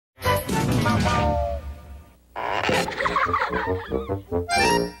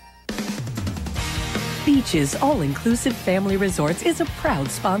Beach's all-inclusive family resorts is a proud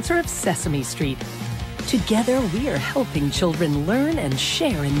sponsor of Sesame Street. Together, we are helping children learn and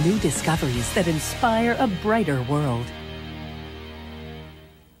share in new discoveries that inspire a brighter world.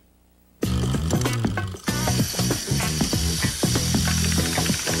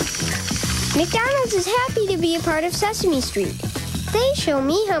 McDonald's is happy to be a part of Sesame Street. They show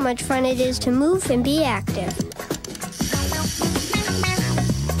me how much fun it is to move and be active.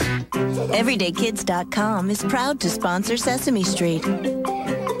 EverydayKids.com is proud to sponsor Sesame Street.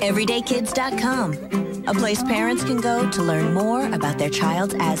 EverydayKids.com, a place parents can go to learn more about their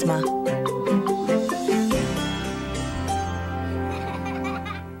child's asthma.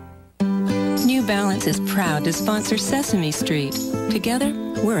 New Balance is proud to sponsor Sesame Street. Together,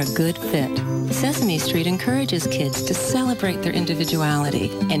 we're a good fit. Sesame Street encourages kids to celebrate their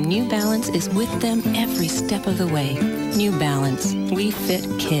individuality, and New Balance is with them every step of the way. New Balance, we fit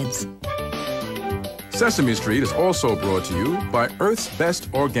kids. Sesame Street is also brought to you by Earth's Best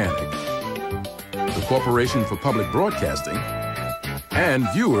Organic, the Corporation for Public Broadcasting, and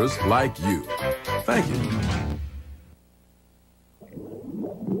viewers like you. Thank you.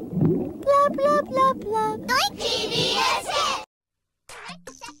 Blah, blah, blah, blah. PBS hit!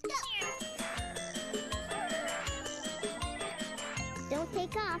 Don't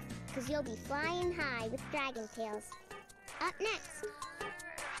take off, because you'll be flying high with dragon tails. Up next.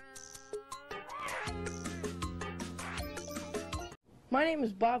 My name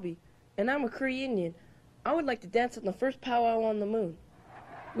is Bobby, and I'm a Korean. I would like to dance on the first powwow on the moon.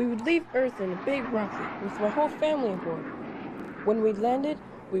 We would leave Earth in a big rocket with my whole family aboard. When we landed,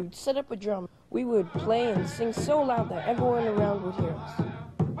 we would set up a drum. We would play and sing so loud that everyone around would hear us.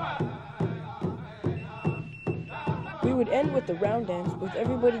 We would end with the round dance with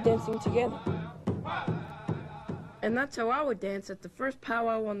everybody dancing together. And that's how I would dance at the first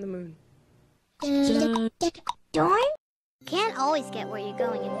powwow on the moon. Darn! Can't always get where you're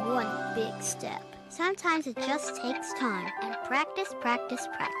going in one big step. Sometimes it just takes time and practice, practice,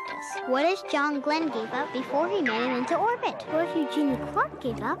 practice. What if John Glenn gave up before he made it into orbit? What if Eugenie Clark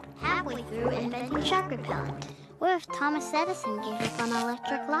gave up halfway through inventing shock repellent? What if Thomas Edison gave up on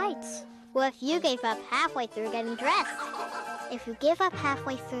electric lights? What if you gave up halfway through getting dressed? If you give up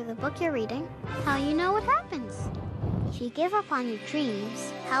halfway through the book you're reading, how do you know what happens? If you give up on your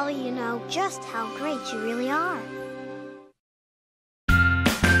dreams, how will you know just how great you really are?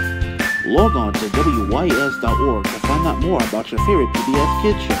 Log on to WYES.org to find out more about your favorite PBS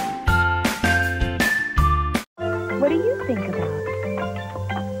kids shows. What do you think about?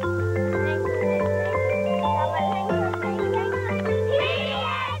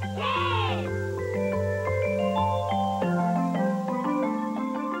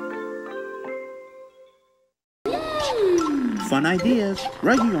 Fun ideas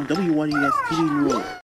right here on WYES-TV New York.